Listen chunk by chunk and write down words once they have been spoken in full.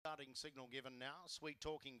Starting signal given now. Sweet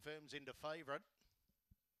Talking firms into favourite.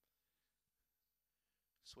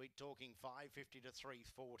 Sweet Talking 550 to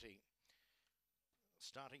 340.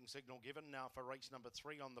 Starting signal given now for race number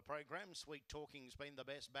 3 on the program. Sweet Talking's been the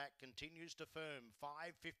best back, continues to firm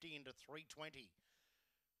 550 into 320.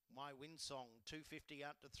 My Win Song 250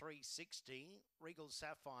 out to 360. Regal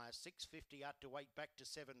Sapphire 650 out to 8 back to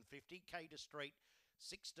 750. Cater Street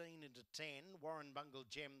 16 into 10. Warren Bungle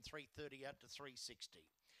Gem 330 out to 360.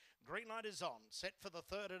 Green light is on. Set for the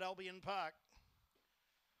third at Albion Park.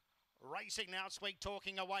 Racing now, Sweet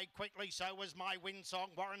Talking away quickly, so was My Win Song.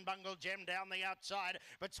 Warren Bungle Gem down the outside,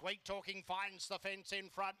 but Sweet Talking finds the fence in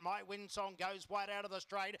front. My Win Song goes wide out of the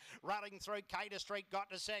straight, running through Cater Street, got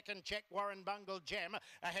to second. Check Warren Bungle Gem.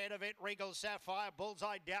 Ahead of it, Regal Sapphire,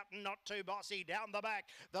 Bullseye Doubtin, Not Too Bossy down the back.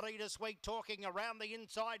 The leader, Sweet Talking, around the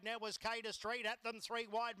inside now was Cater Street. At them 3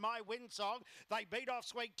 wide, My Win Song. They beat off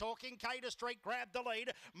Sweet Talking. Cater Street grabbed the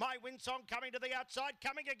lead. My Win Song coming to the outside,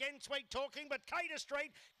 coming again, Sweet Talking, but Cater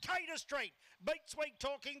Street beat Sweet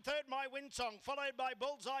Talking. Third, My Win Song, followed by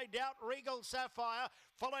Bullseye Doubt, Regal Sapphire,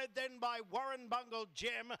 followed then by Warren Bungle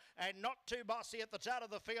Gem, and Not Too Bossy at the start of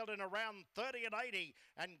the field in around 30 and 80.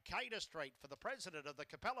 And Cater Street for the president of the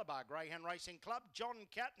Capella Bar Greyhound Racing Club, John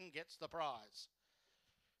Catton, gets the prize.